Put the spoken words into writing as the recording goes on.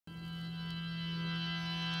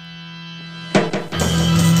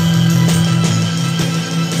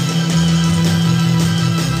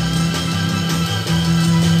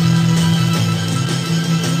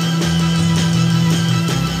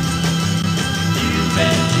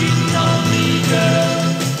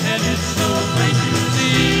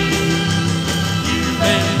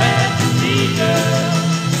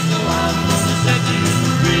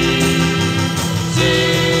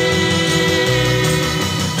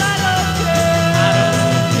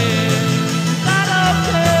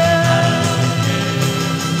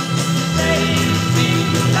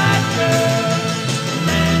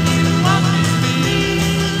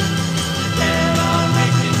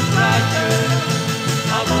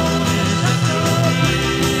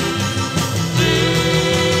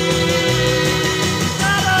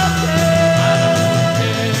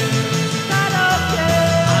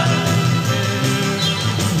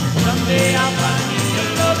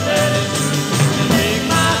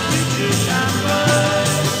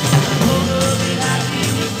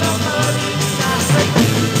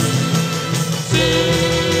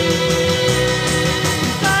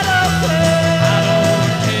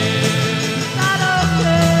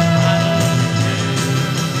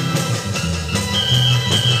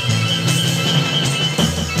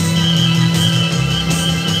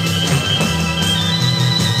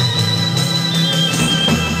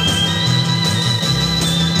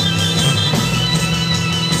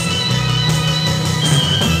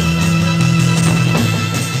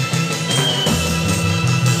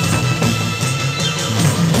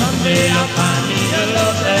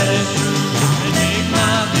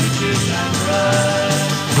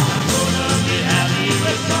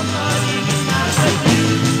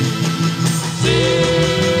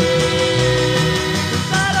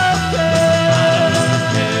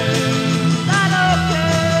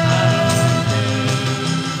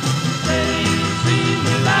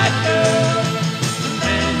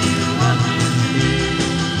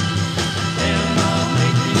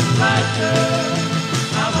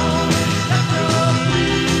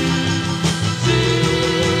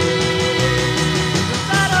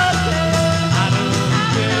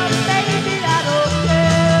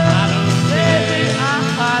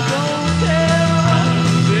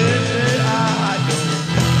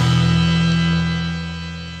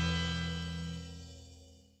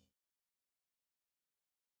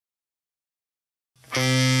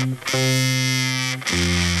Don't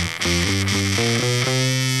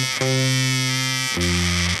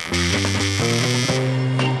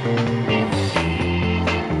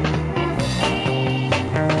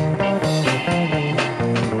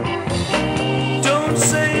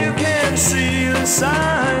say you can't see the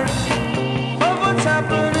sign of what's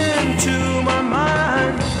happening to my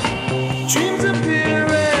mind. Dreams appear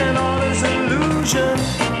and all is illusion.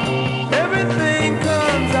 Everything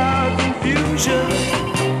comes out confusion.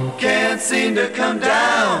 Can't seem to come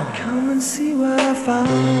down. Come and see what I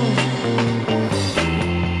found.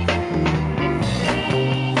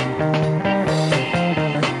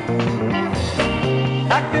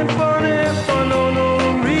 Acting funny for no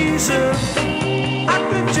reason. I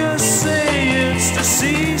could just say it's the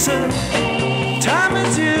season. Time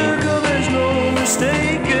is here, girl, there's no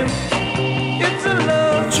mistaking. It's a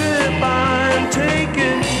love trip I'm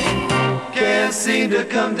taking. Can't seem to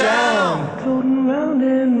come down. Floating round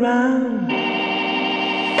and round.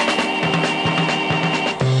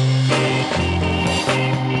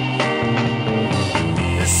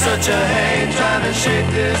 It's such a hang trying to shake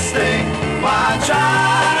this thing. Why I try,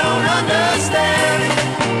 I don't understand.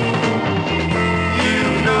 You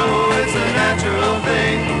know it's a natural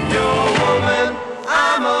thing. You're a woman,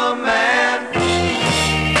 I'm a man.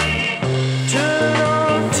 Turn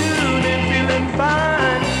on, tune in, feeling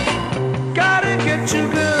fine. Gotta get you,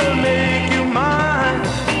 girl, make you mine.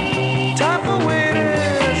 Time for waiting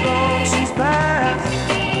as long since past.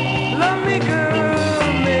 Love me,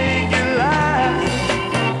 girl, make it last.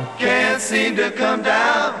 Can't seem to come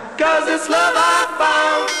down, 'cause it's love I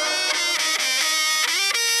found.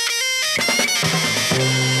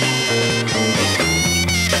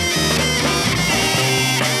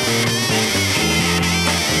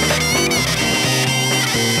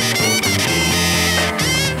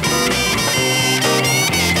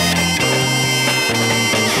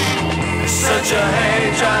 Such a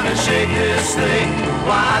hate trying to shake this thing.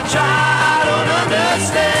 Why I try, I don't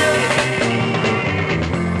understand.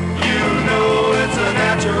 You know it's a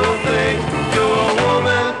natural thing. You're a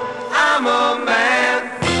woman, I'm a man.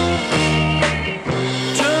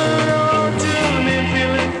 Turn on, tune in,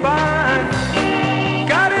 feeling fine.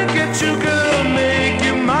 Gotta get you, girl, make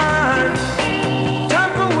you mine.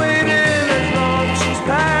 Time for waiting as long as she's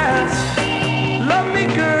past. Love me,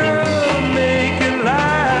 girl, make it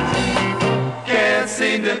last. Can't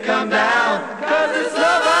seem to come down, 'cause it's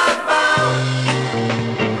love I found.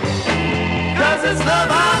 'Cause it's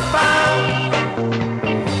love I found.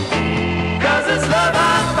 'Cause it's love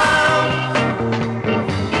I found.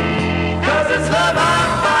 'Cause it's love I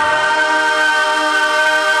found.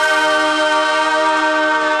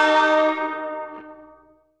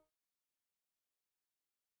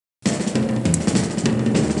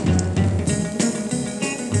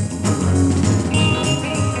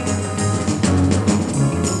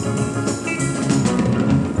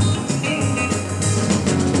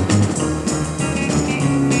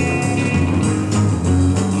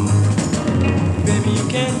 Baby, you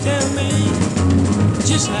can't tell me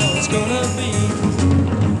just how it's gonna be.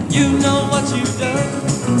 You know what you've done.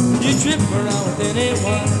 You trip around with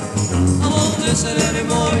anyone. I won't listen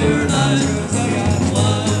anymore. You're lying, 'cause I got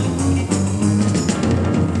one.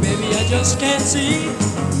 Baby, I just can't see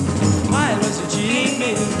why it was you cheating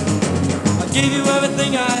me. I gave you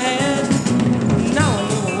everything I had. Now I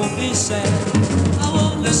know I won't be sad. I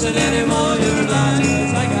won't listen anymore. You're lying,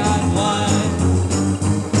 'cause I got one.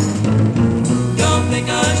 Don't think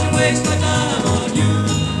I should waste my time on you.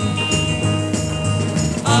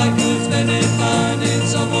 I could spend it finding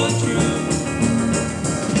someone true.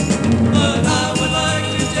 But I would like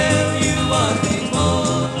to tell you one thing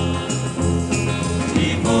more.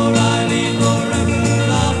 Before I leave forever,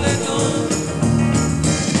 I'll let go.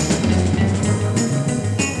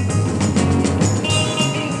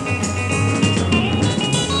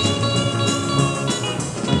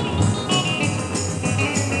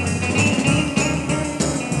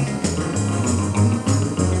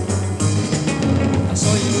 I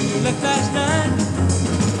saw you when you left last night.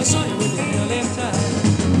 I saw you when you held him tight.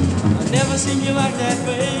 I never seen you act that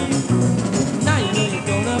way. Now you know you're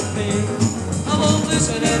gonna pay. I won't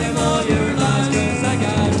listen anymore. You're lies, 'cause I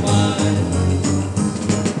got one.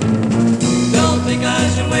 Don't think I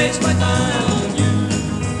should waste my time on you.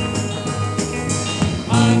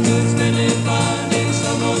 I could spend it finding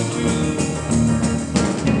someone true.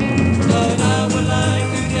 But I would like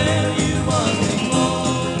to tell you one thing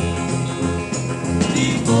more.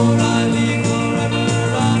 Before I leave forever,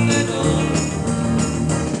 I'll let go.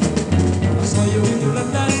 I saw you when you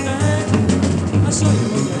left last night. I saw you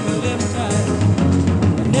when you held him tight.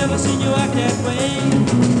 I never seen you act that way.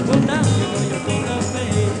 Well, now you know you're gonna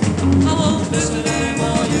pay.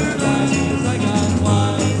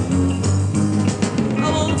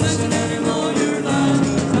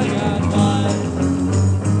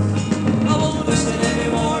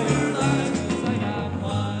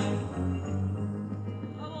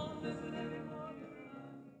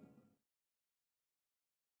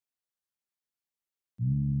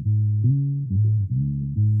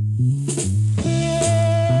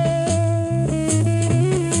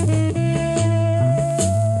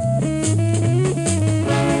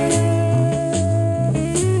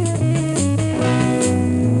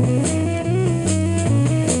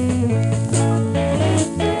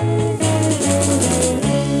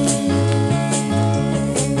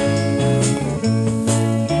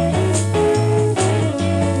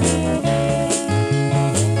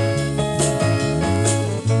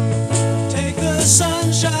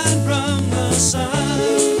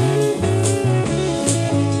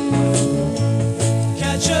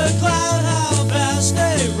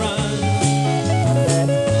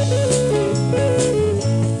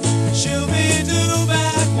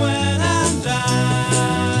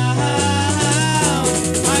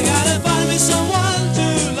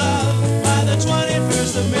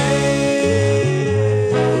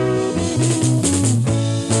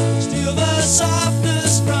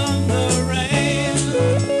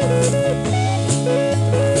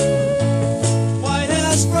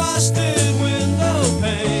 frosted window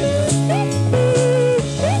pane,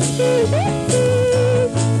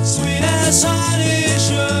 sweet as honey,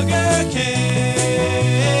 sugar cane.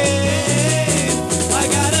 I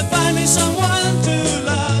gotta find me someone to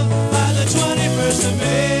love by the 21st of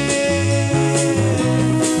May.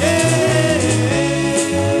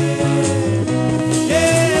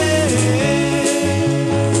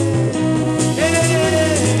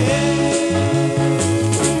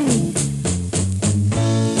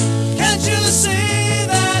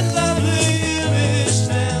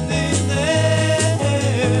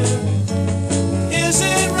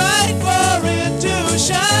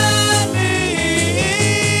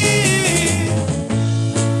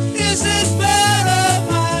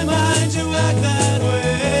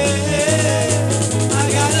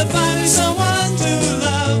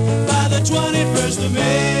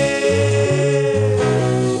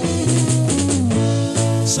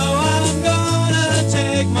 So I'm gonna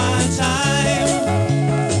take my time,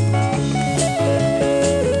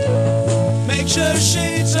 make sure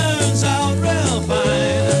she turns out real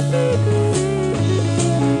fine.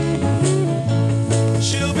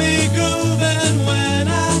 She'll be grooving when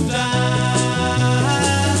I'm down.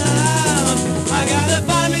 I gotta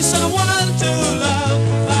find me someone to love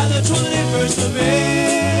by the 21st of May.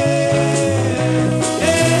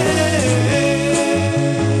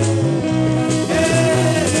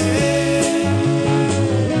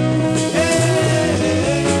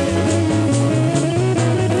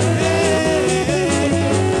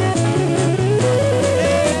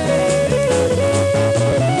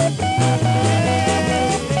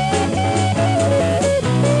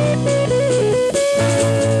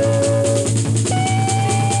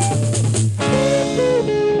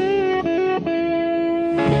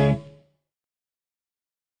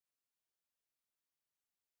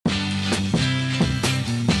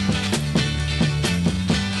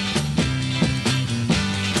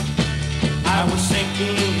 I was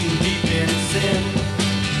sinking deep in sin,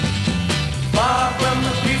 far from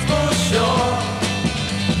the peaceful shore,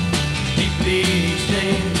 deeply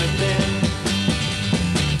stained within,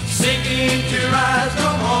 sinking to rise no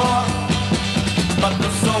more. But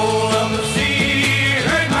the soul of the sea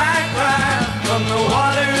heard my cry from the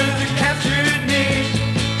waters that captured me.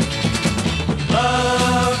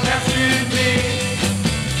 Love captured me.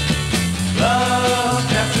 Love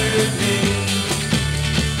captured me.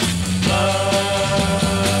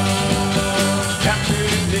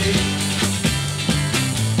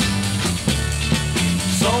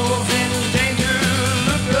 Souls in danger,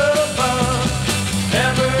 look above,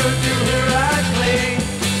 ever to her I cling.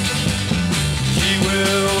 She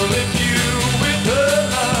will lift you with her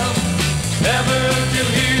love, ever to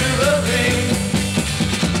hear the ring.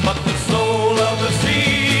 But the soul of the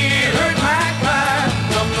sea heard my cry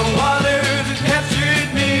from the waters that captured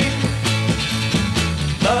me.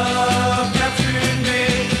 Love captured me.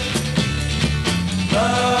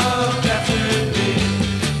 Love captured me.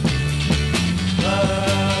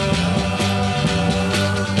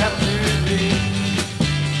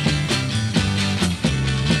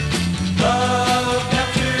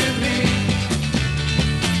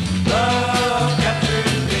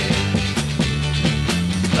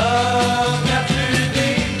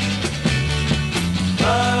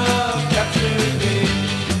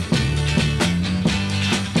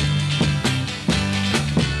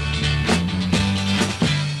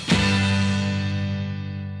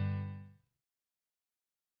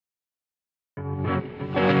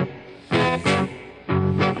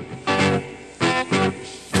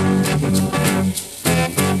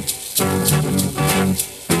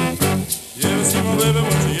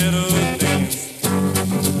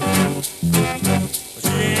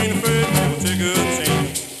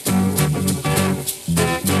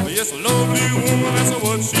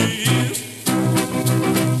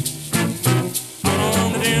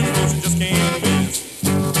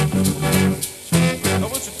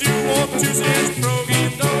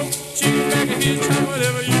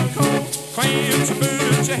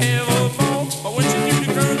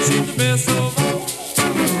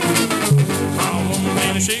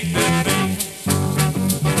 Shake that thing.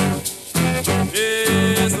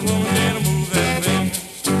 Yes, the woman can move that thing.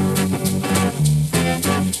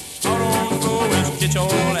 Out on the floor when she catch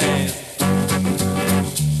all ass.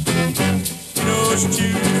 You know she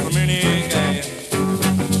chews from any gas.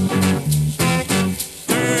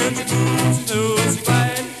 Turns she moves, she knows she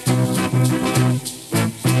glide.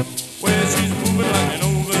 Well, she's moving like an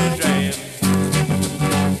overdrive.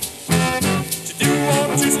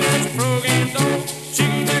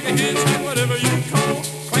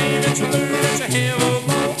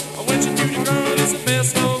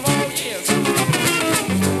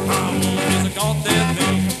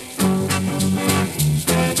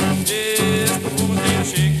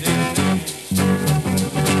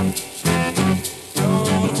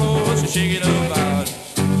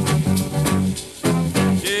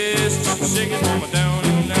 shake it, mama, down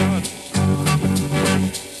and out.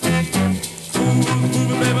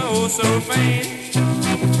 Moving, baby, oh so fast.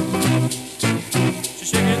 She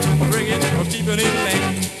shake it, break it, or keep it in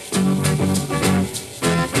lane.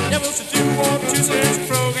 Yeah, well, she do want to say it's a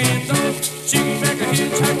frog and dog. She can back a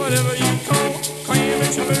hitchhike, whatever you call. Clam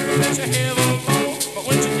and she bird and she have a ball. But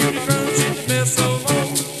when she do the drum, she's the best of all.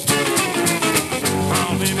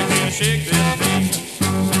 Oh, baby, can you shake that thing?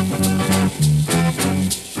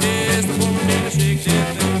 Yes, the woman can shake that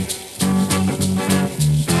thing.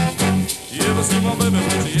 You ever see my baby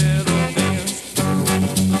when she has a dance?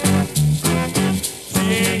 She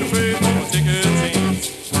ain't afraid, gonna take a chance.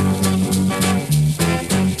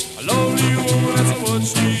 A lonely woman, that's what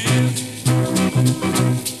she is.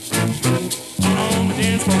 On the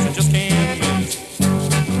dance floor, she just can't miss.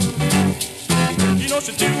 You know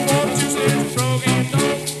she do want to say it's a frog and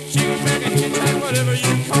dog. She can make a hitchhike, whatever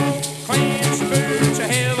you call. Clam, she bird, she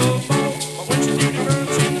have a ball. But when she do the run,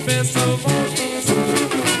 she's the best of all. Yes.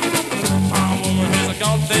 My woman has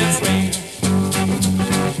got that swing.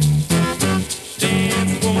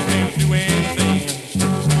 Dance, woman can't do anything.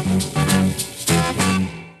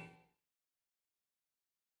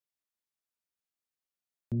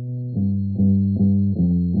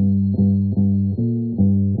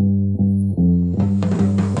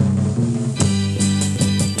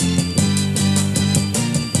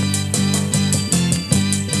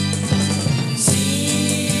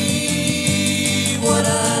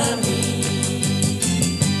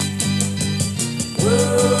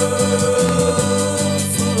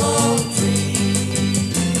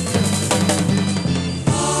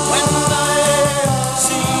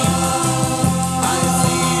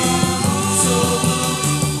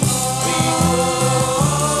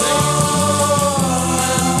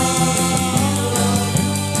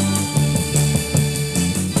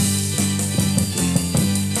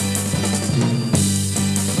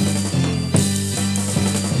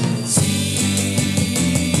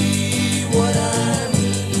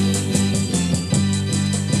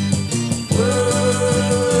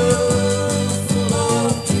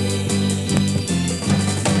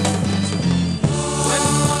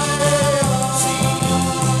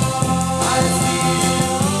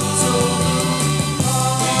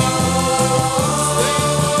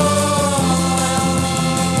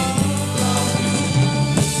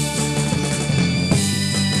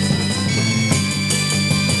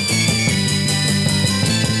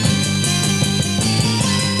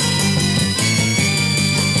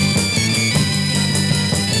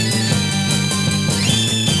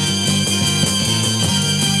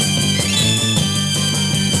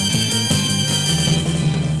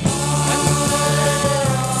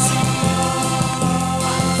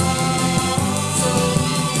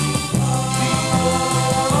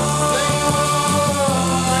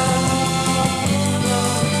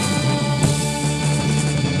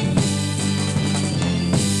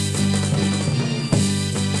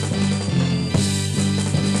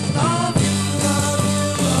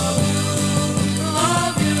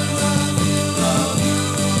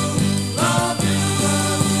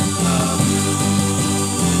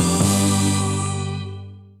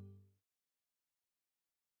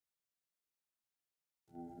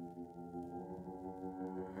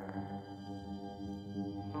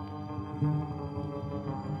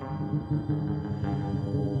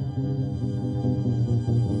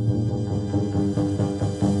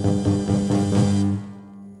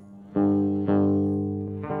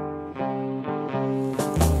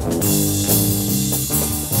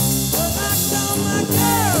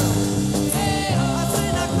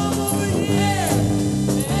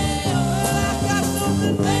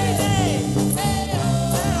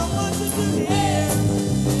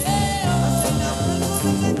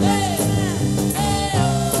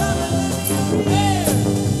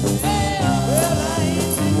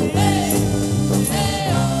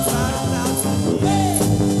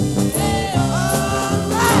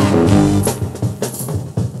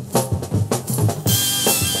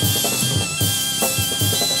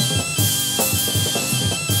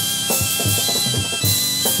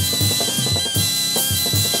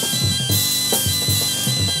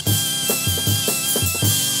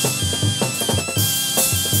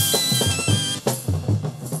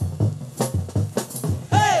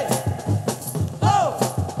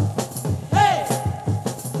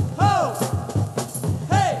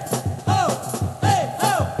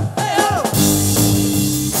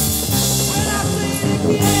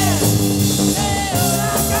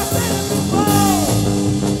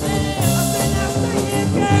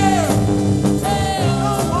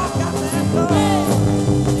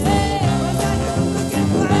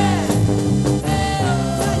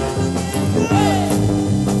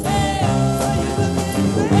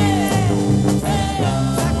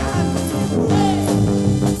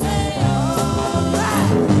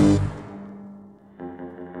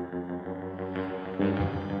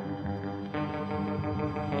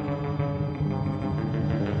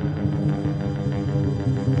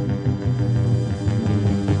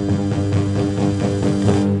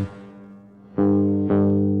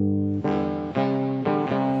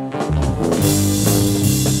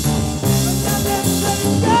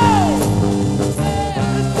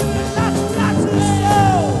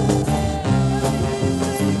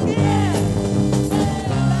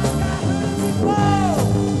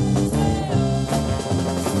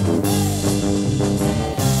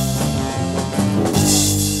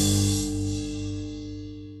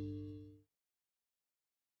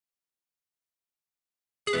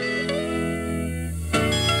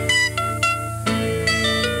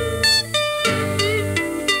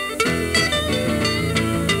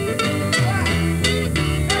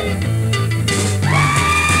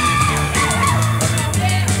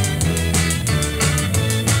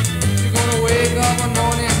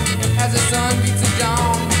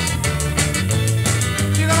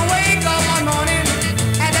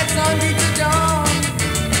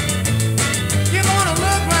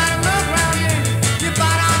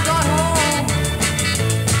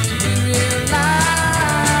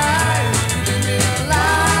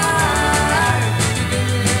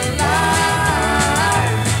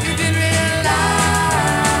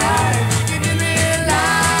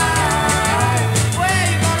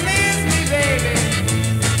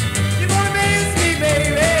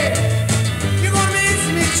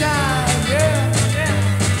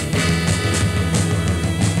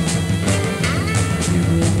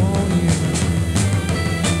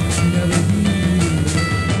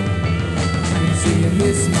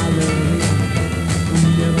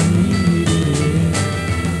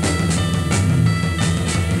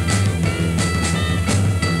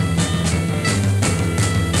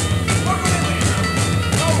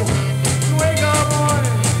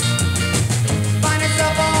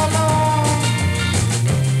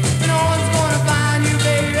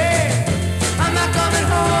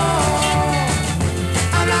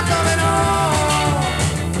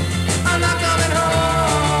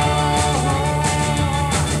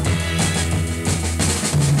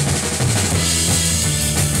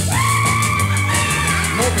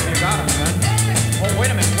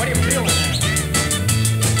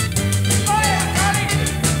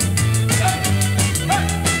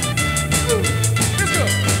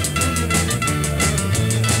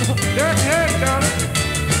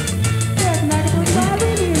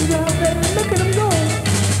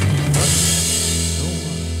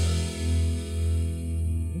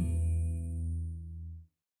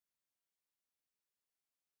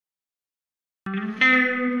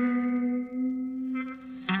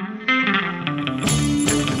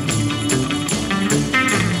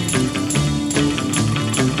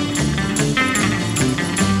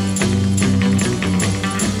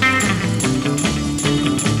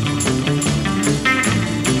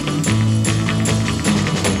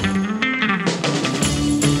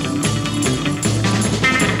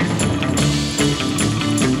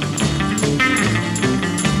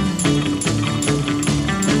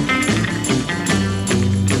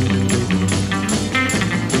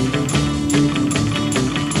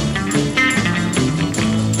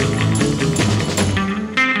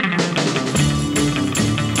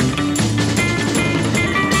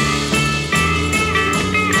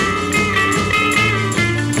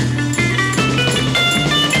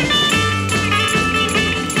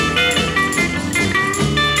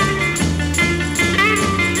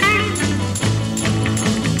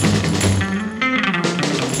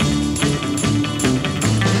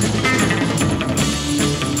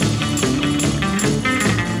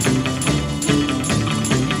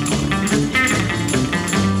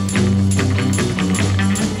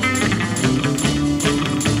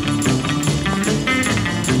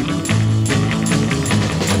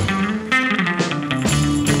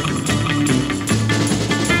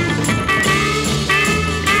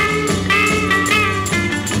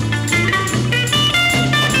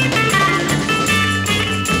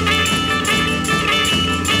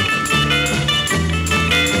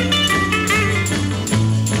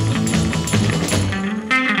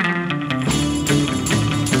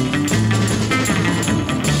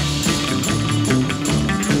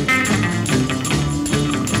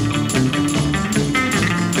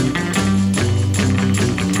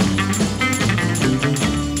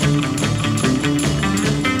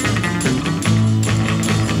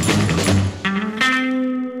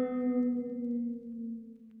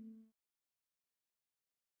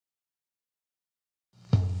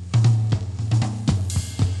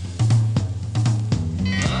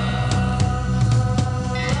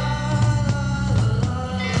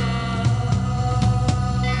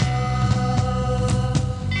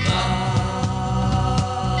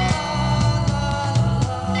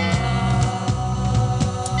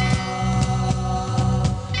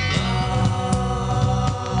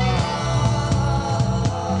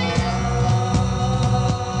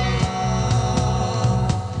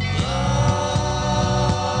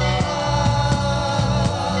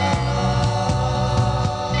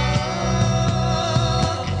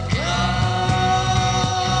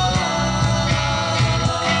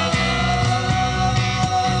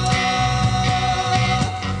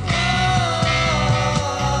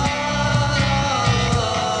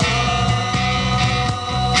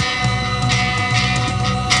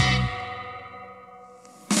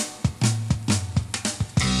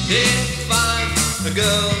 If I'm a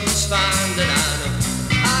girl that's fine, then I know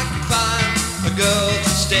I can find a girl to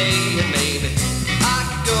stay, and maybe I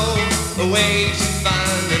could go away to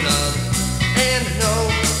find another. And I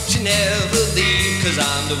know she'll never leave, 'cause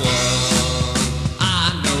I'm the one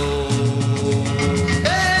I know.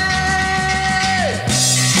 Hey!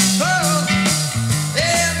 Oh!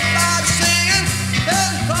 Everybody singing,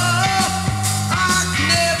 and oh, I can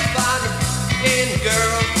never find any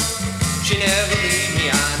girl. She never leave me,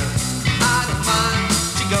 I know. I don't mind,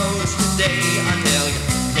 she goes today, I tell you.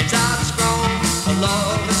 It's out strong, a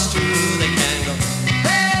love is true, they can go.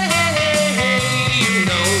 Hey, hey, hey, hey, you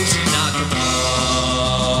know she's not the one.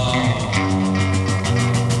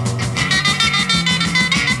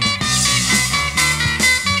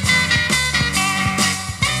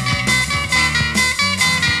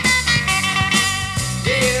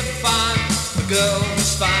 If I'm a girl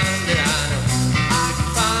who's fine, then I know I can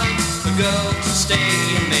find a girl to stay,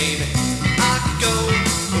 and maybe I could go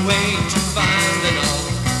away to find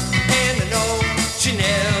another. And I know she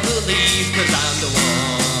never leave, 'cause I'm the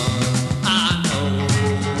one I know.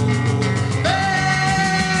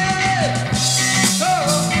 Hey!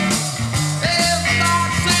 Oh!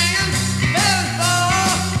 Everybody singing, and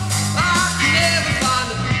oh, I can never find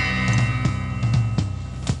it.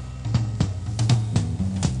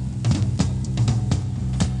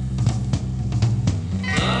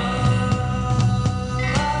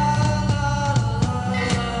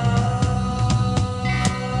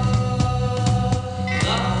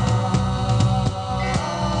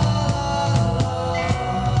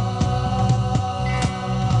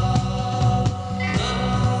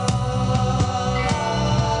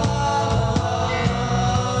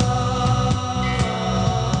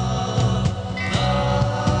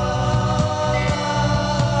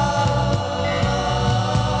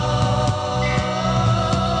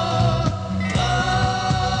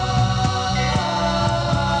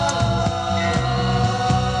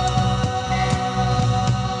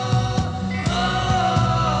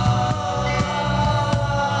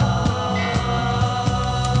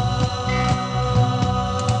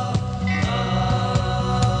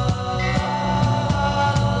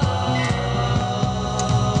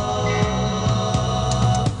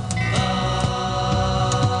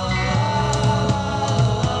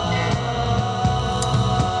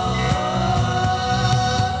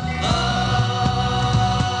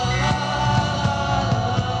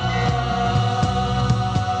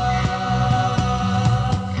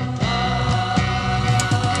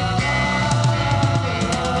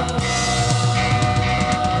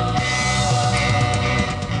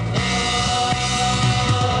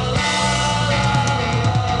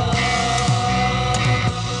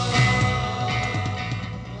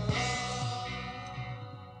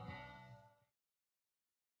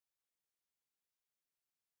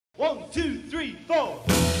 1, 2, 3, 4.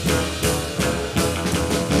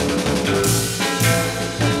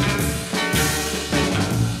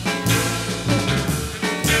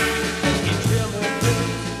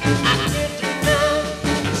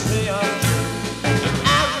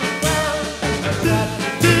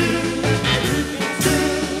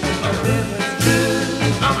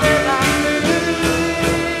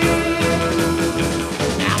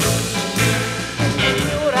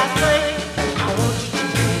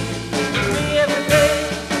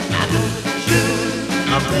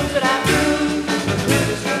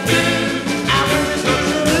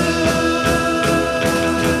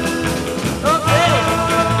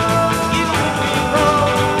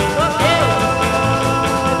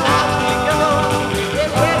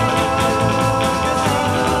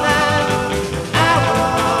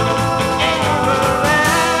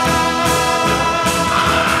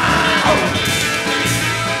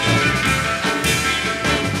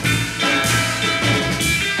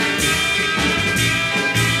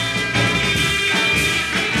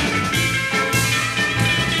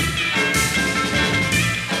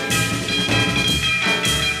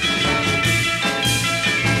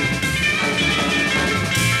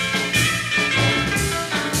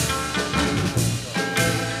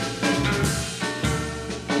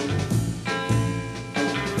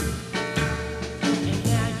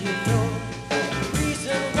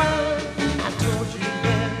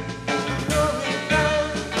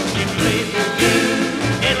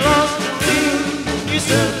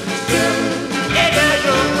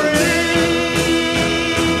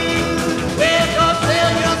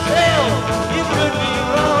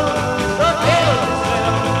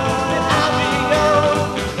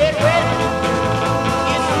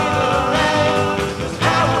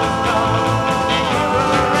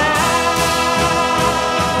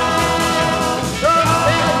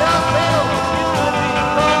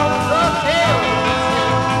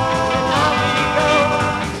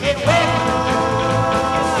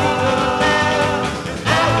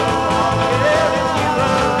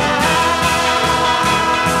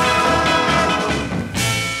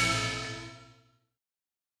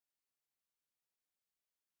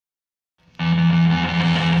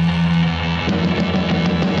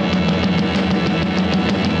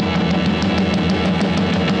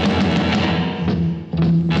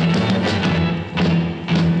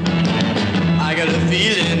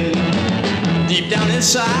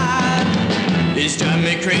 Inside, it's driving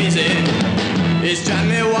me crazy, it's driving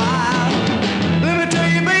me wild. Let me tell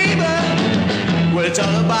you, baby, what it's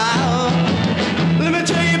all about. Let me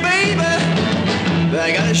tell you, baby, that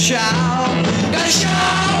I gotta shout, gotta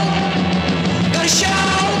shout, gotta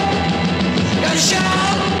shout, gotta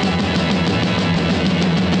shout.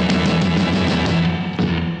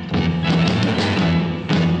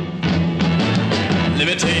 Let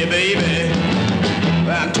me tell you, baby,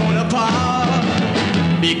 I'm torn apart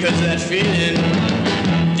because of that feeling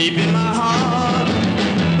deep in my heart.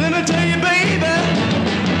 Let me tell you, baby,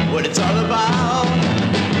 what it's all about.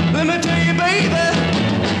 Let me tell you, baby,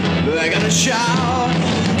 I gotta shout,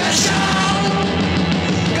 gotta shout,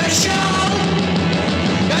 gotta shout,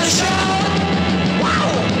 gotta shout.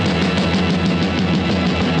 Wow!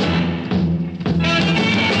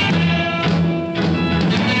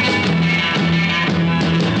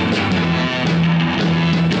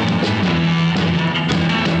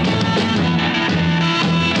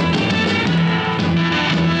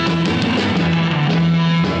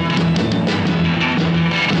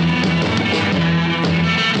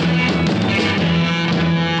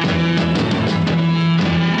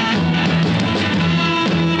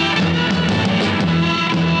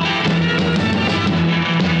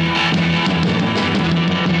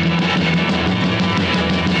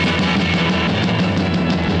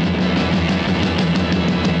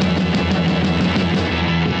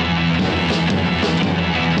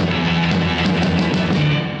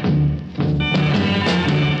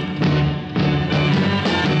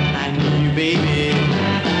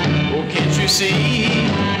 See,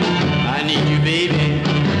 I need you, baby.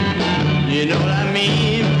 You know what I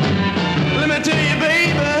mean? Let me tell you,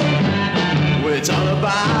 baby, what it's all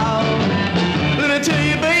about. Let me tell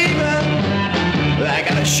you, baby, I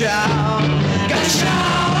gotta shout, gotta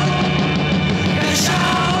shout, gotta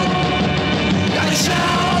shout, gotta shout.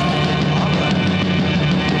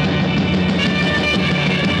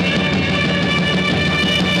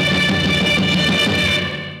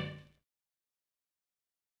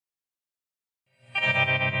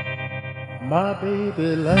 My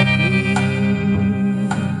baby left me.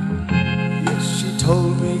 Yes, she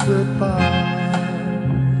told me goodbye.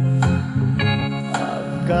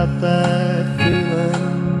 I've got that feeling,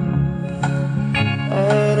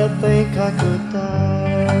 and it think I could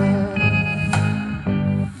die.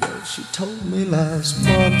 Well, she told me last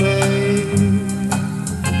Monday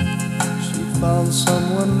she found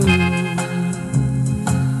someone new.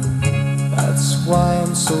 That's why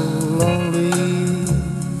I'm so lonely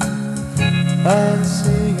and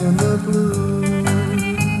singing the blues.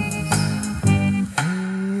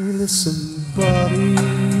 Hey, listen, buddy,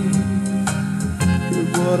 hear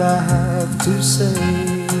what I have to say.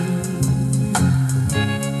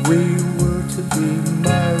 We were to be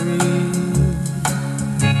married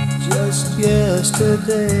just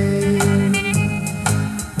yesterday.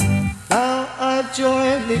 Now I've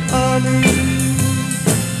joined the army.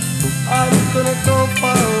 I'm gonna go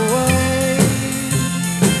far away.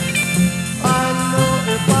 I know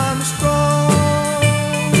if I'm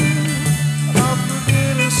strong, I'll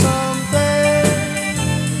forget her someday.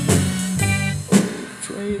 Oh, the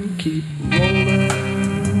train keep rolling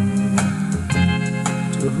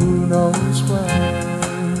to who knows where.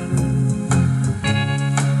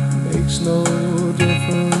 Makes no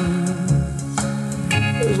difference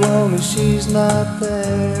as long as she's not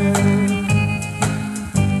there.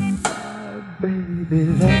 Baby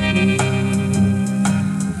left me,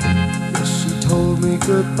 yes, she told me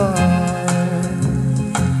goodbye.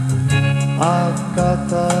 I've got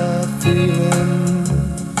that feeling,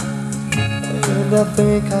 and I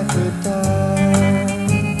think I could die.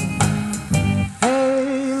 Hey,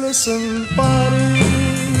 listen, buddy,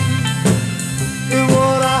 hear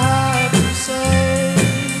what I have to say.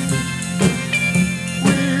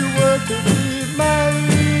 We were to be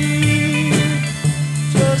married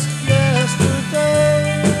just yesterday.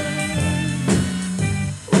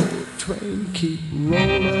 Oh, the train keep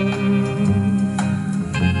rolling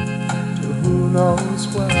to who knows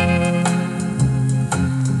where.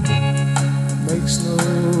 Makes no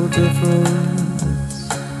difference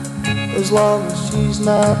as long as she's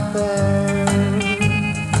not there.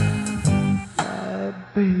 My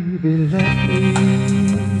baby left me,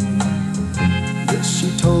 yes, she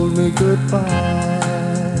told me goodbye.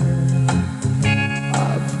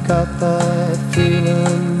 I've got that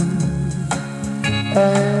feeling,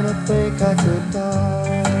 and I think I could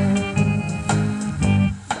die.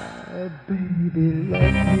 My baby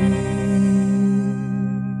left me.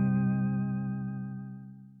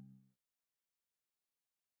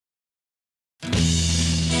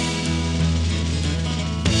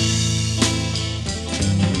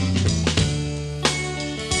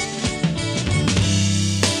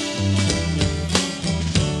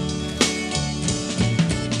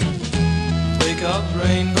 Wake up,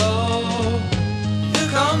 rainbow, here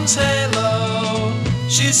comes Halo.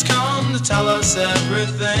 She's come to tell us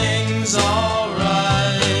everything's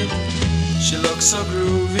alright. She looks so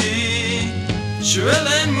groovy, she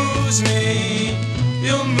really moves me.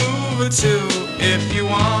 You'll move her too if you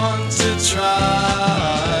want to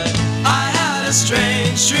try. I had a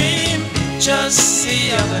strange dream just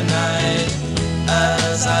the other night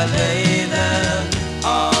as I lay there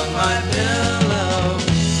on my pillow.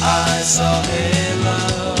 I saw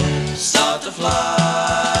Halo start to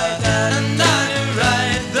fly, and I knew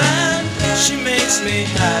right then she makes me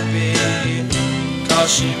happy, 'cause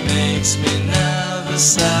she makes me never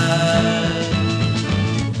sad.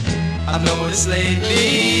 I've noticed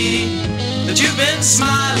lately that you've been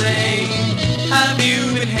smiling. Have you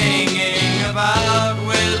been hanging about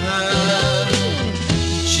with her?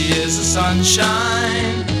 She is the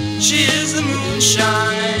sunshine, she is the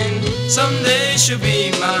moonshine. Someday she'll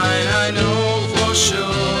be mine, I know for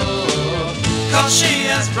sure. 'Cause she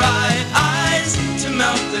has bright eyes to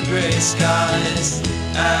melt the gray skies,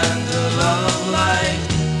 and her love light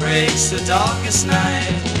breaks the darkest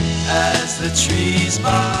night as the trees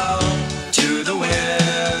bow to the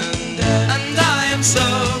wind. And I am so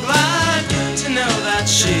glad to know that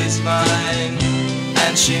she's mine,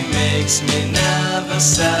 and she makes me never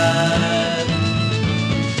sad.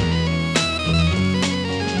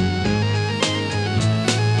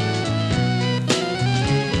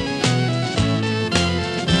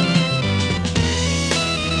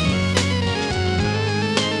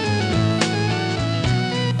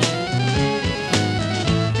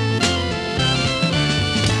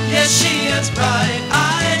 She has bright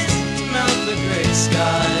eyes to melt the gray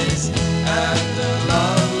skies, and her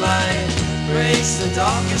love light breaks the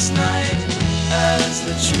darkest night as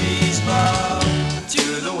the trees bow to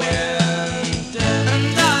the wind.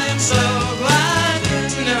 And I am so glad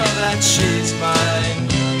to know that she's mine,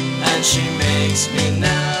 and she makes me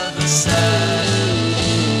never sad.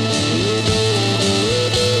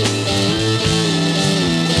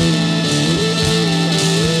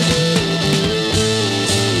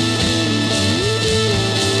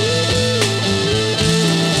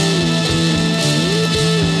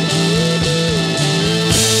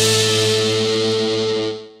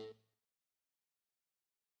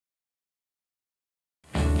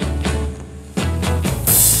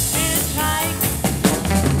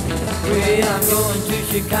 Well, I'm going to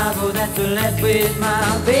Chicago, that's the last place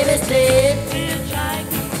my baby stayed.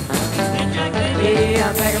 Yeah,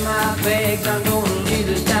 I'm packing my bags, I'm gonna leave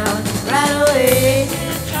this town right away.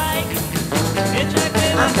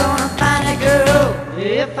 I'm gonna find a girl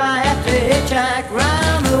if I have to hitchhike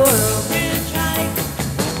round the world.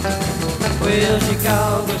 Well,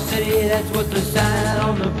 Chicago City, that's what the sign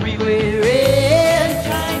on the freeway read.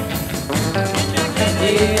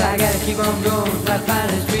 Yeah, I gotta keep on going, right by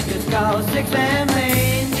the street that's called 6th and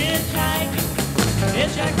Main.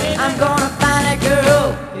 I'm gonna find a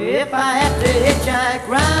girl if I have to hitchhike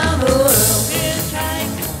round the world.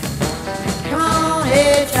 Come on,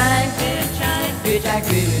 hitchhike, hitchhike,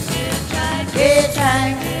 baby.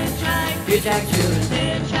 Hitchhike, hitchhike, children.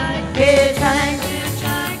 Hitchhike,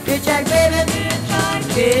 hitchhike, baby.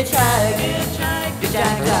 Hitchhike,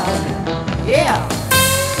 hitchhike, darling. Yeah.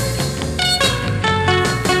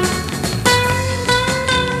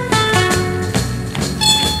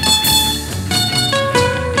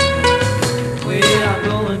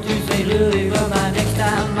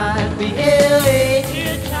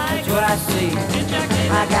 I see.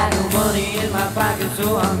 I got no money in my pocket,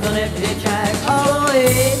 so I'm gonna have to hitchhike all the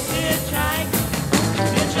way.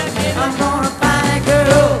 I'm gonna find a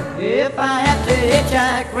girl if I have to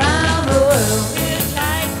hitchhike round the world.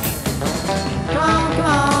 Come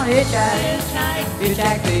on, hitchhike,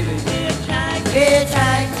 hitchhike, baby.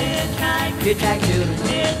 Hitchhike, hitchhike, children.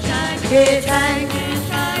 Hitchhike,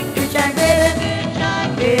 hitchhike, baby.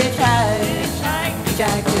 Hitchhike,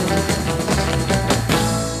 hitchhike, children.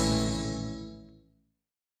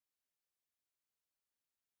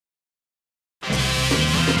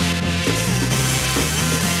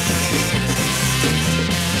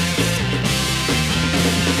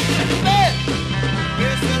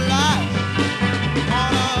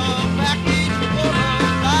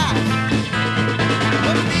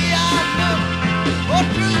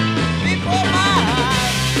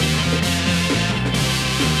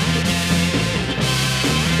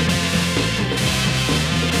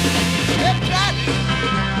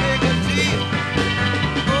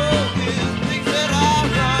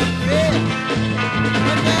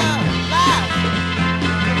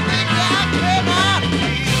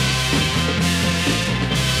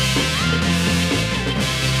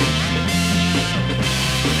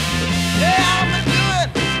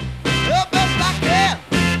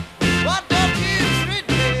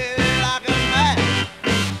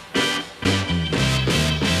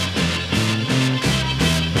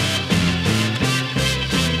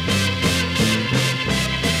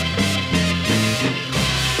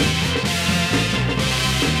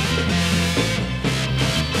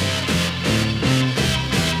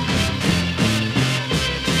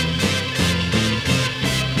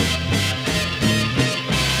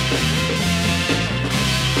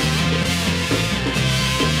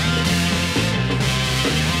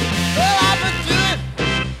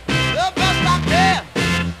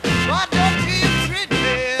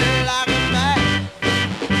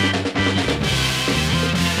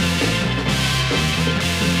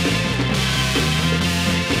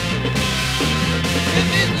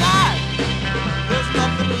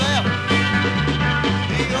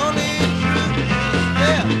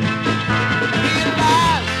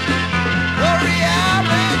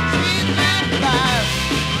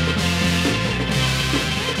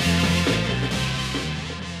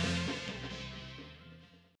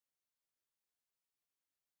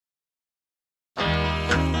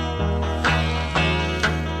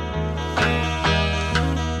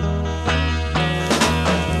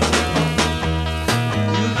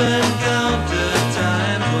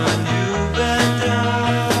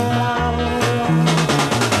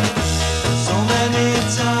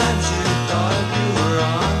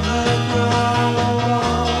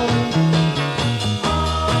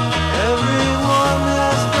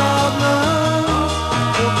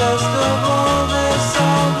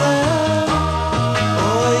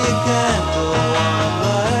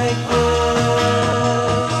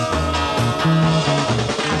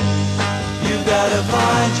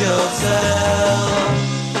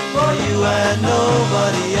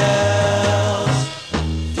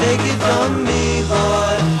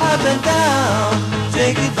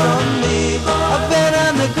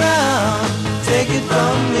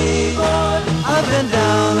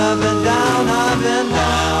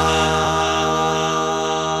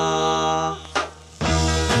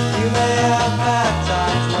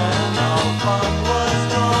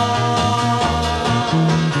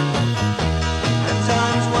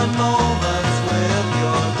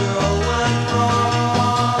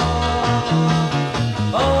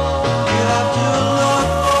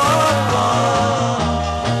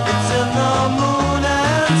 It's in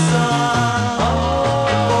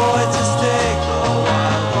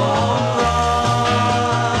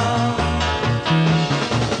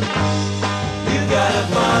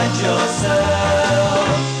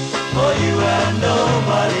and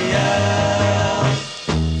nobody else.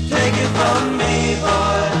 Take it from me,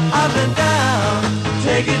 boy, I've been down.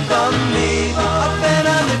 Take it from me, I've been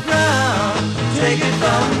underground. Take it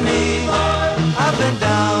from me, boy, I've been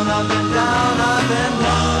down, I've been down, I've been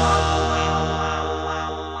down.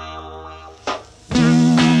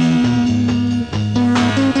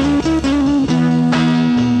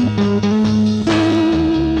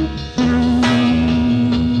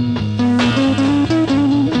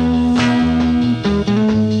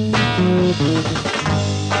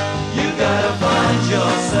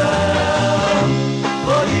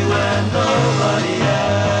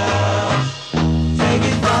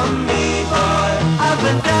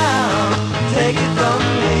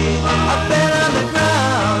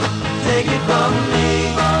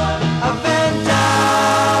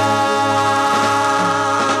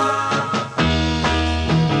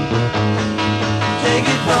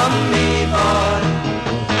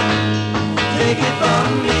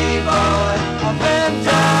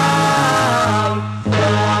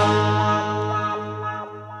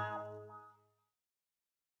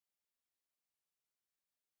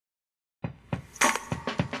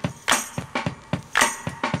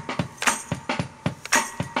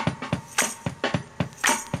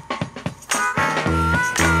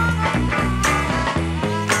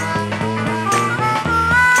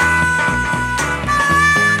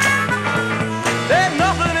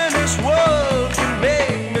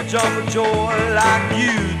 Joy like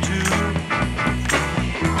you do.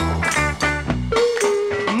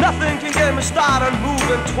 Nothing can get me started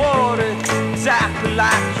moving toward it exactly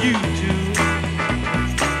like you do.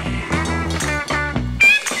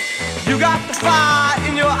 You got the fire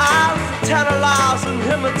in your eyes, tantalized and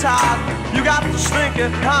hypnotized. You got the slinky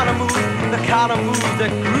kind of move, the kind of move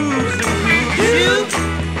that grooves and grooves.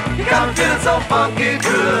 You got me feeling so funky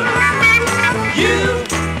good.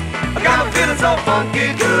 I got me feeling so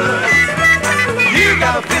funky good. You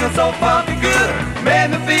got me feeling so funky good. Made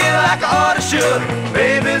me feel like I ought to should.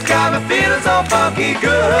 Baby's got me feeling so funky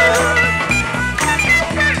good.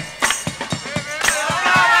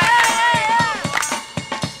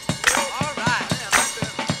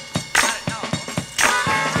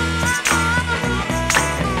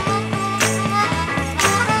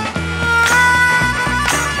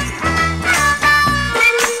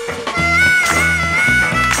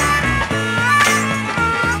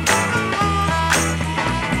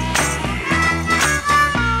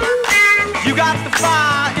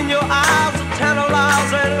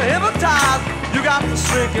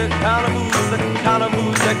 Kind of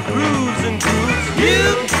moves that grooves and grooves.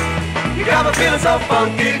 You got me feeling so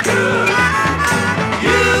funky good.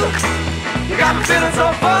 You got me feeling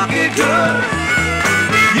so funky good.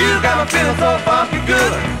 You got me feeling so funky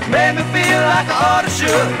good. Made me feel like I ought to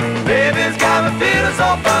should. Baby's got me feeling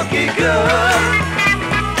so funky good.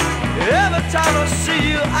 Every time I see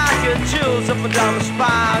you, I get chills up and down the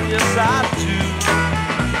spine. Yes, I do.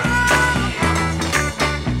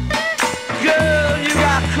 Girl, you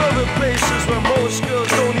got covered places where most girls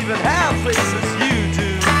don't even have places. You do.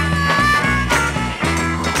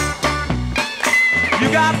 You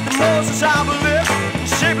got the Moses album lips,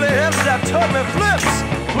 shapely hips that totally flips.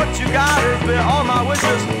 What you got is been all my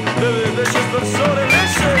wishes, really vicious but so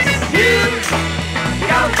delicious. You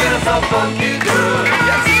got me feeling so funky good.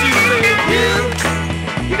 Yes, you do, baby.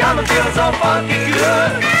 You got me feeling so funky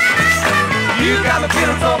good. You got me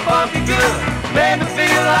feeling so funky good. Made me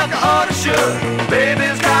feel like I ought to should.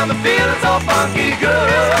 Baby's got me feeling so funky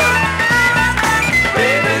good.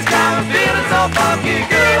 Baby's got me feeling so funky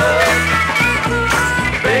good.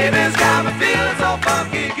 Baby's got me feeling so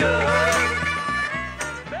funky good.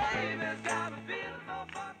 Baby's got me feeling so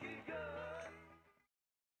funky good.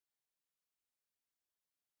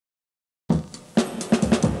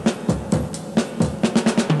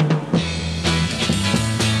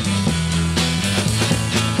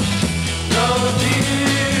 No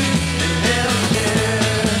tears in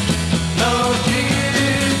healthcare, no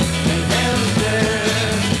tears in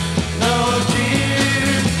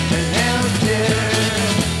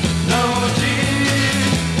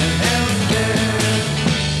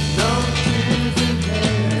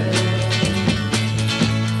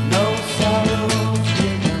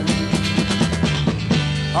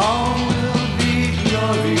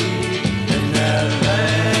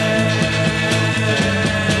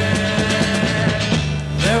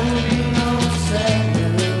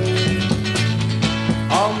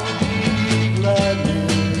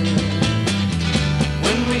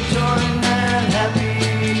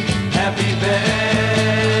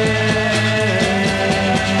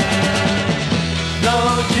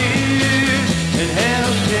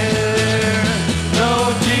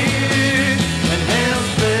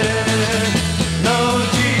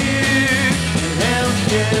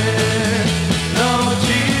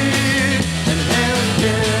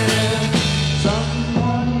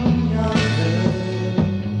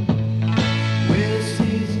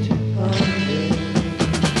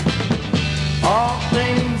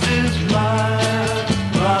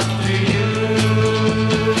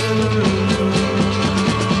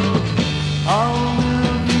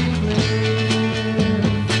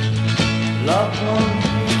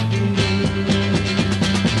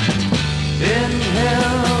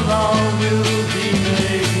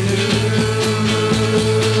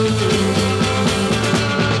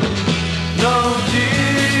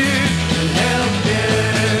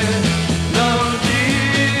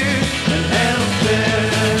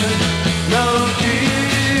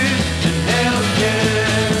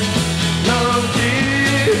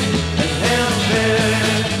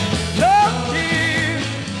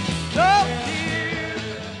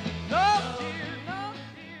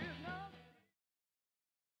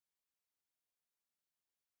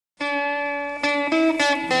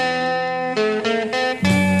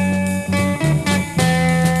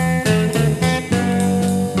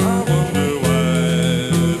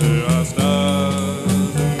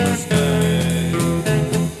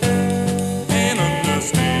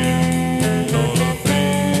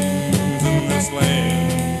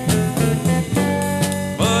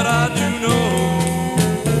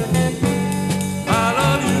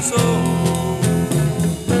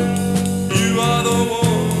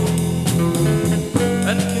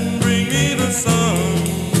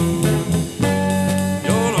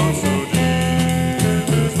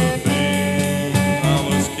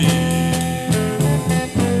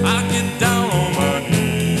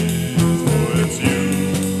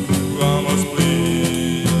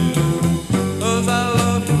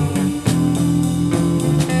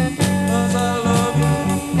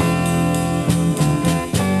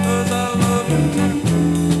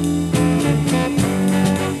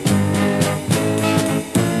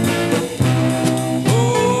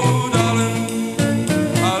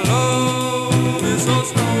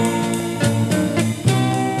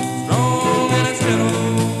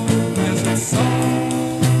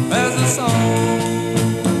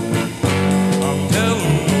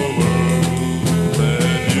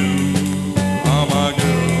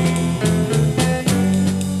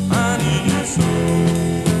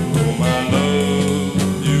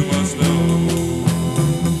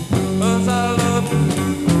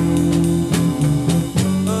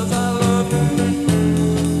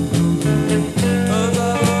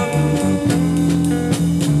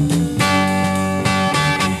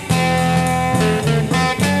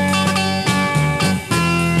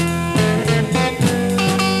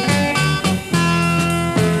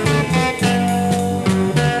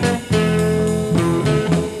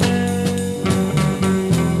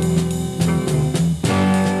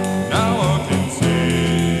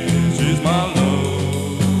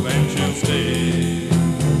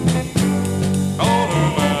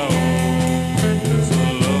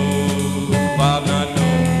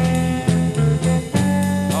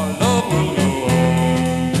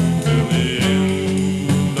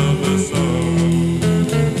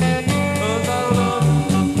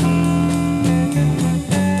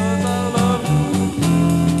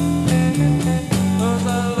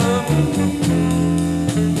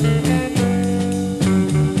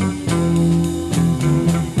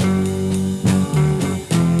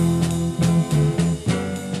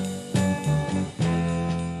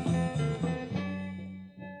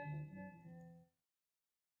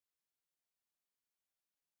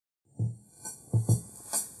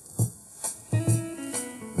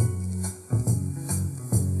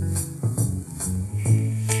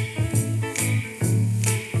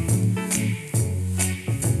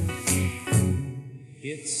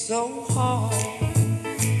so hard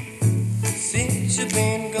since you've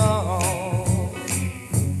been gone.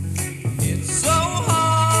 It's so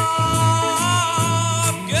hard,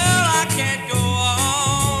 girl, I can't go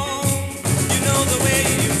on. You know the way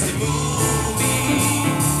you used to move me,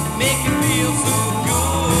 make me feel so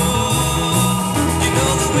good. You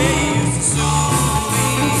know the way you used to soothe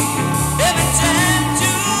me every time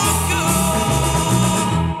you go.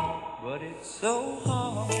 But it's so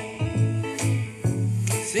hard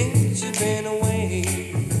since you've been away.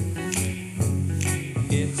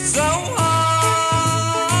 It's so hard,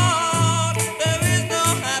 there is no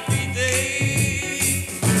happy day.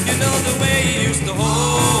 You know the way you used to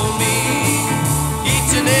hold me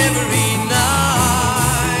each and every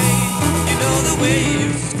night. You know the way you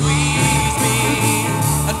used to squeeze me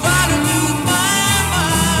and try to lose my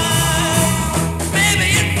mind. Baby,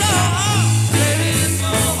 it's so hard. Baby, it's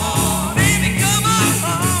so hard. Baby, come on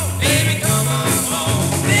home. Baby, come on home.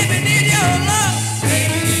 Baby, need your love.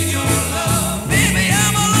 Baby, need your love. Baby,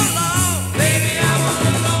 I'm all alone. Baby, I'm all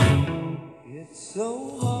alone. It's so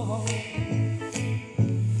hard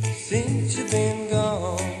since you've been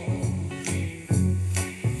gone.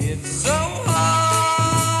 It's so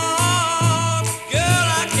hard, girl,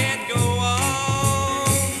 I can't go on.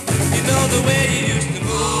 You know the way you used to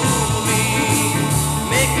move me,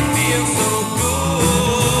 make me feel so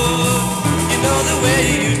good. You know the way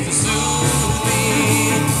you used to soothe me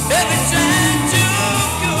every time you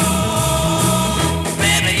go.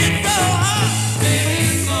 Baby, it's so hard. Baby,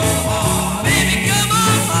 it's so hard. Baby, come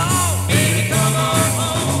on home. Baby, come on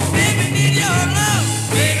home. Baby, need your love.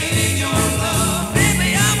 Baby, need your love. Baby,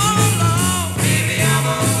 I'm all alone. Baby, I'm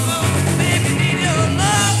all alone. Baby, need your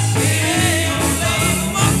love. Baby, need your love.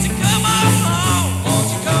 Won't you come on home? Won't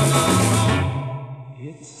you come on home?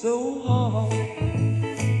 It's so hard.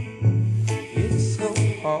 It's so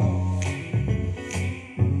hard.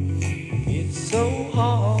 It's so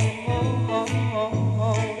hard.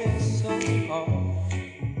 It's so hard.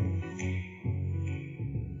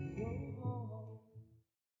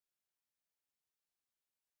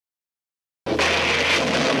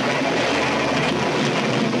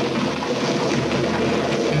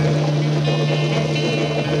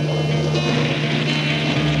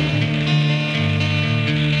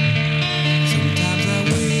 Sometimes I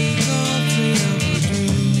wake up free of a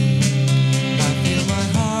dream. I feel my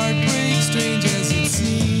heart break, strange as it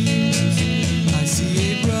seems. I see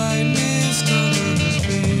a bright mist cover her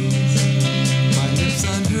face. My lips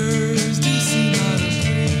on hers do seem out of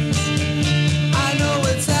place. I know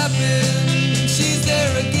it's happened, she's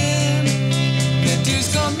there again. The tears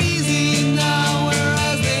come easy now,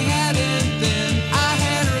 whereas they hadn't then. I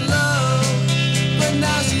had her love, but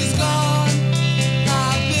now she's gone.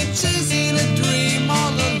 I've been chasing a dream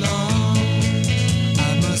all along. I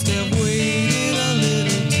must have waited a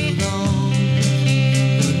little too long,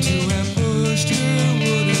 but to have pushed her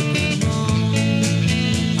would have been wrong.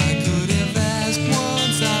 I could have asked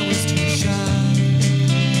once, I was too shy.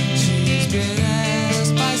 She's been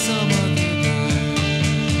asked by some other guy.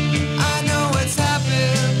 I know it's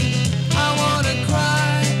happened, I wanna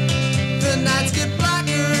cry. The nights get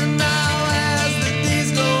blacker now as the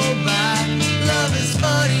days go by. Love is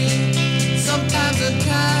funny, sometimes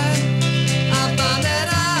unkind. I found that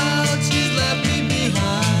out, she's left me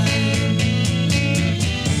behind.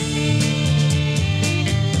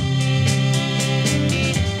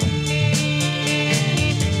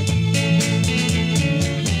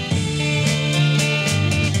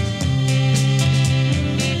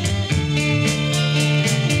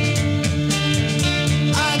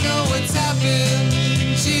 I know it's happened,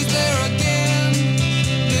 she's there again.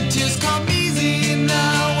 The tears come easy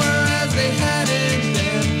now, whereas they hadn't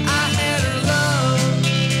then. I had her love,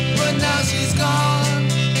 but now she's gone.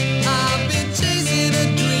 I've been chasing a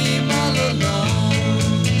dream all along.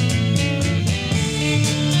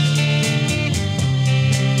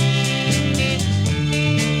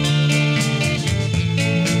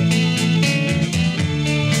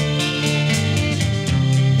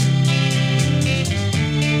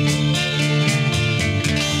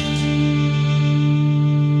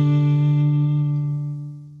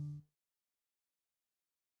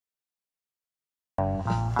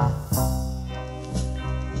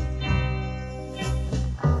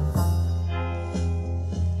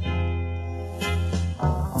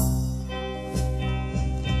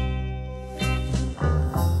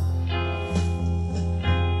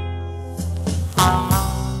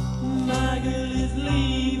 My girl is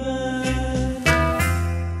leaving.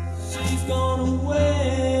 She's gone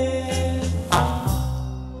away.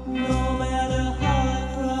 No matter how I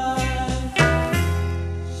cry,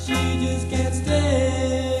 she just can't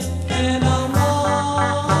stay.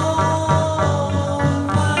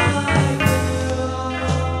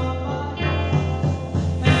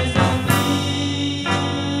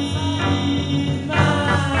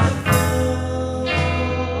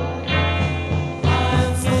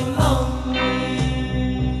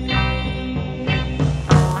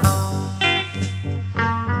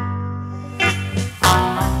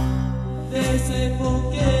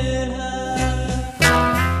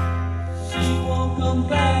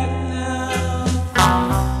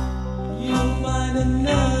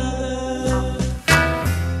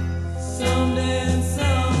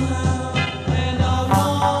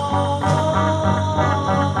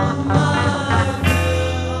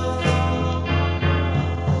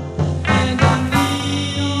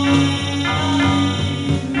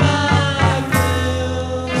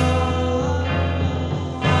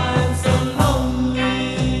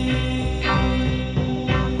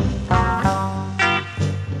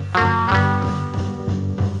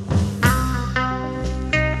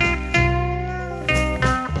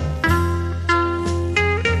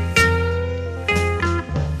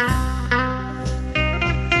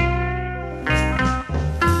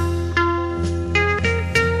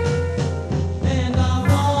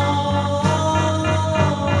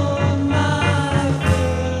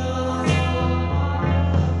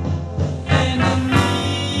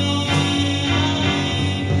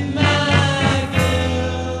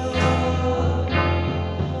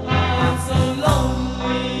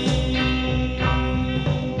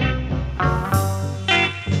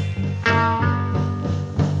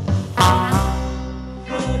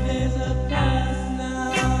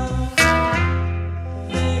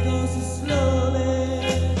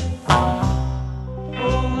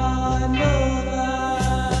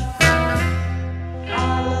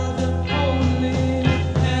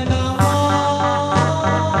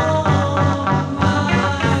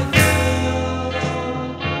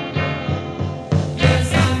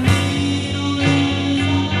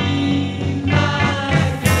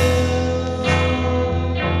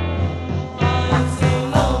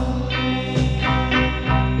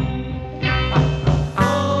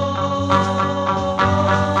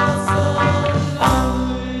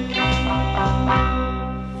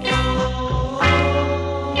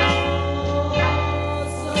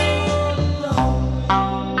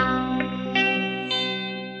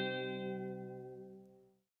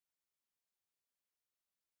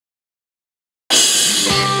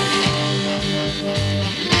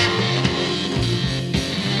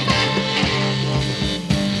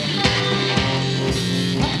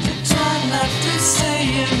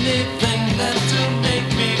 anything that to make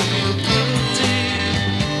me feel guilty.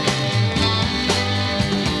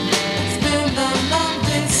 It's been a long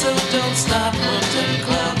day, so don't stop putting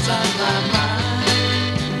clouds on my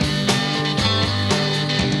mind.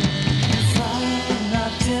 If I'm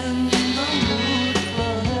not in the mood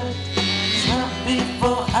for hurt, stop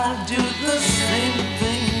before I do the same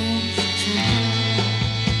things to you.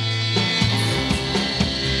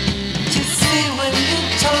 You see, when you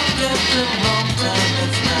talk at the wrong time,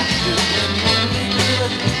 it's not good.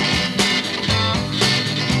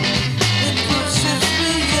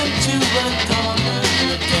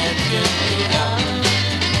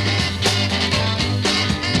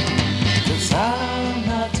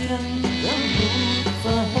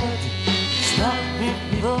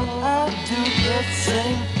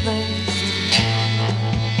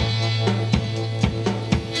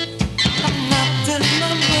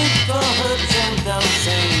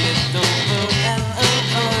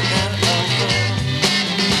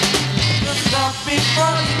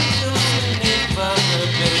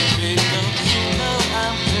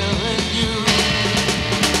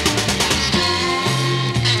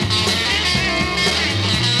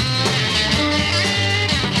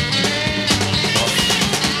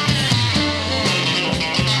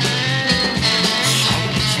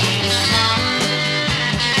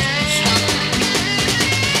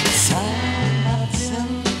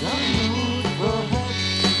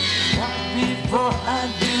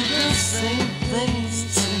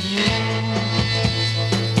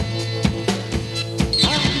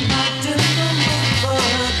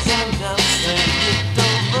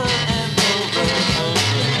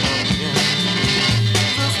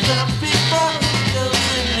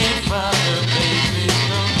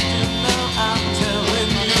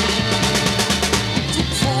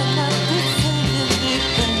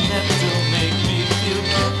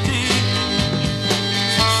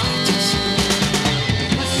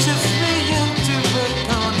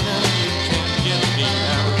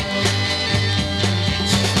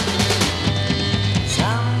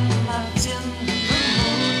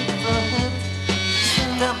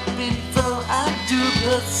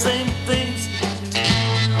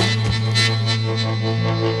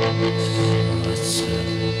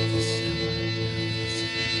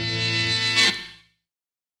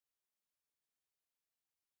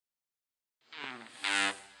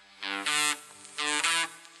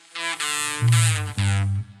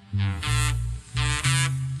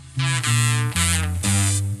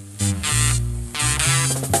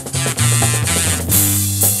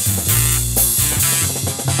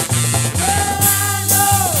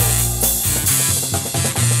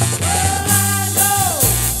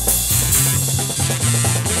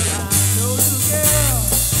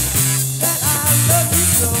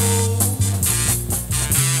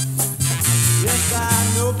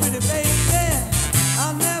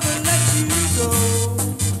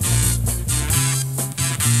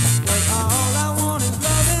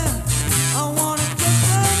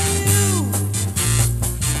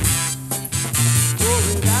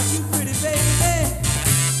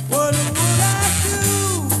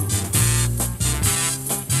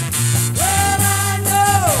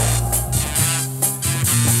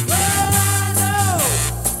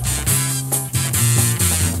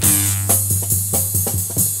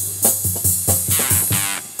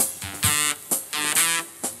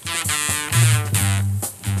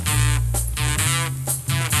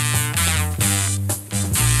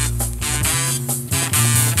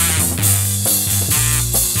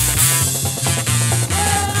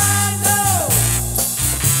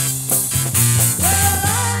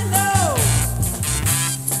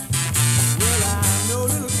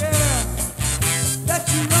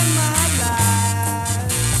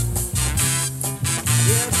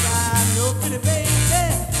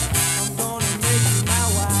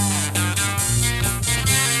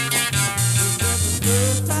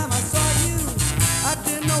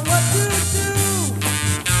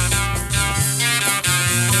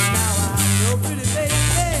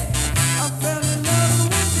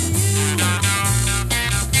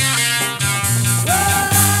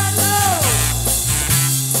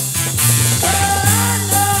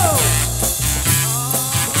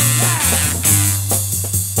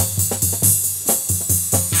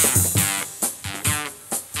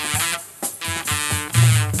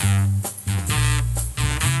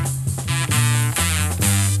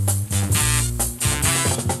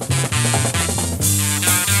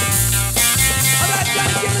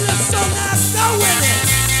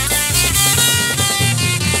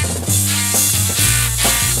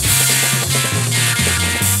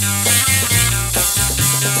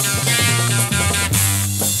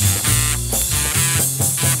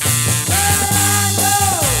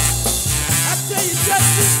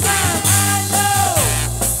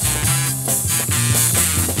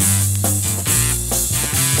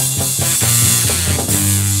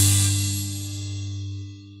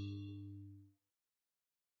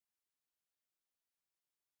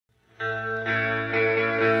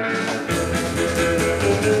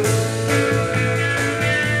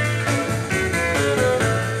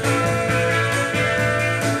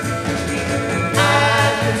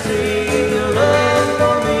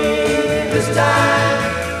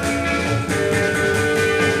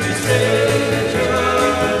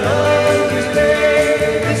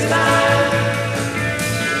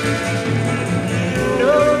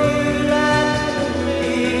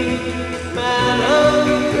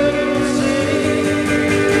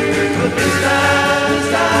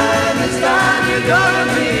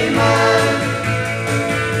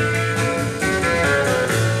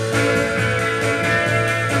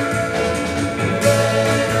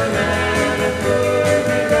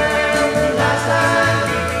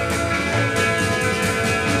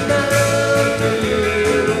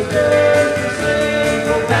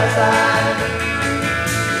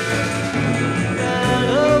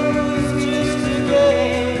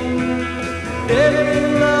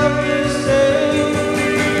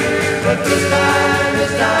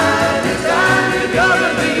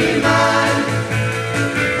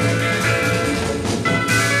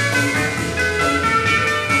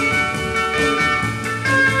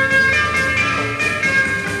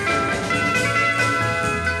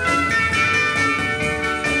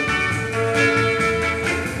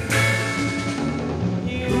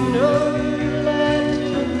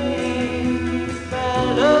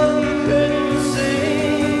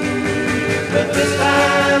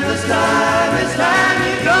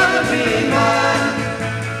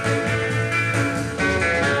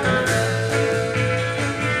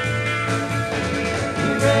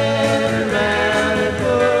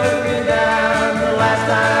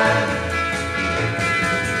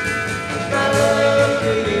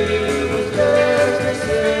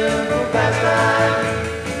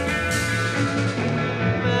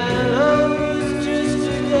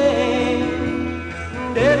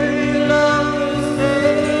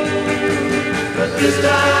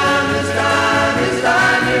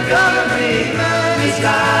 gonna be this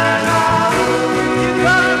time on. You're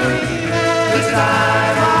gonna be this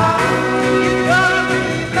time on. You're gonna be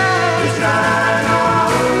this time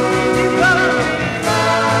on. You're gonna be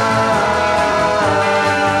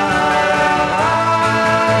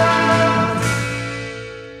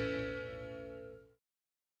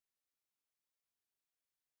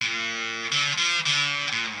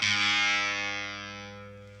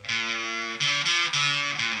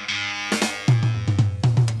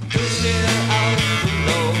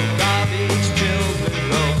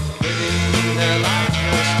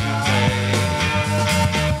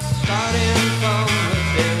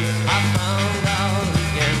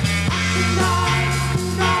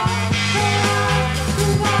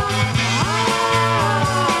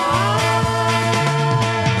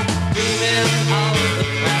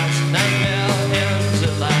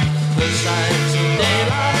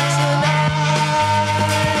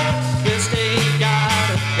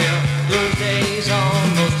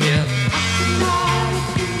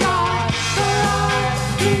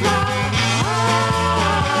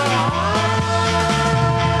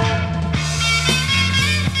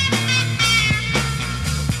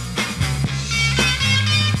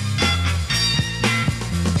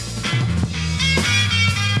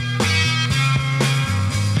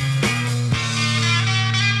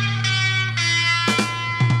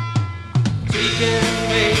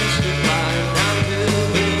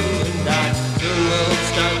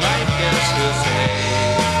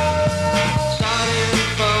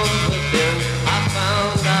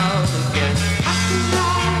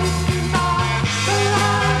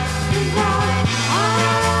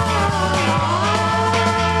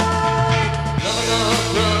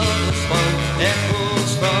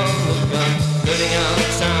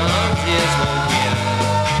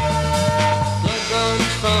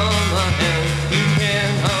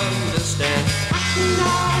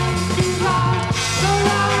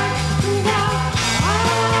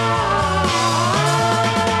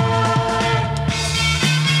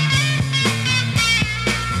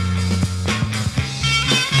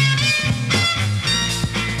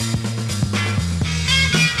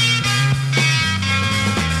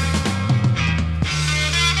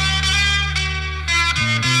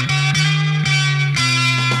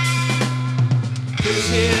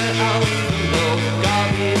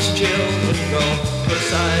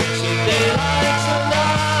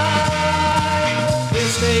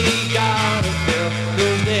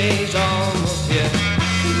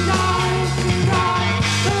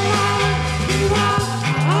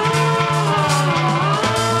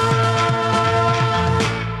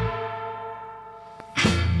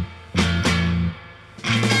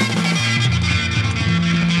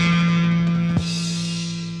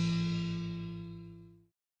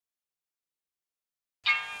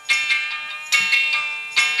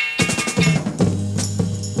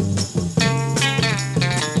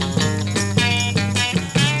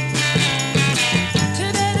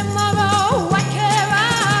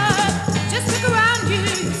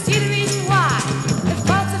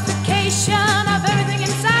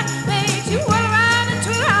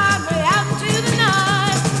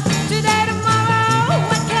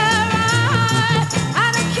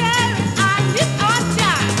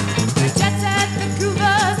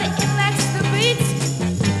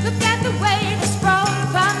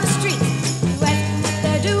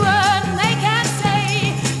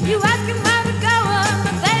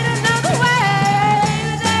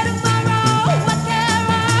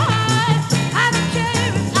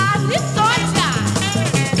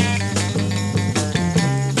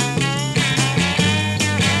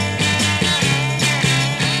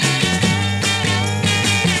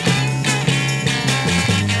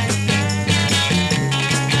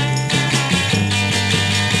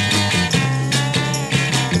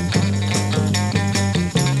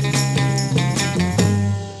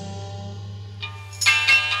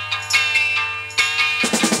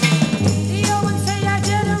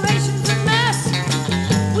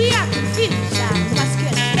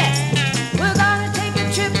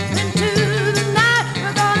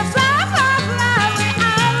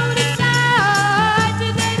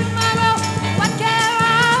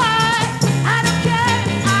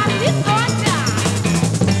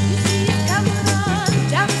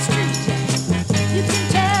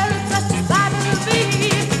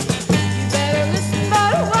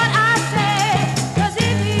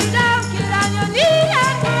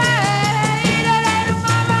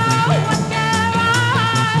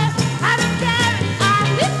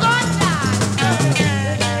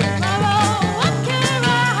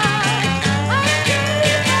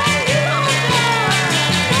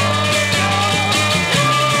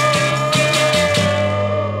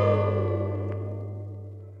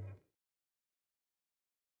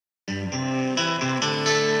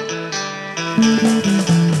Thank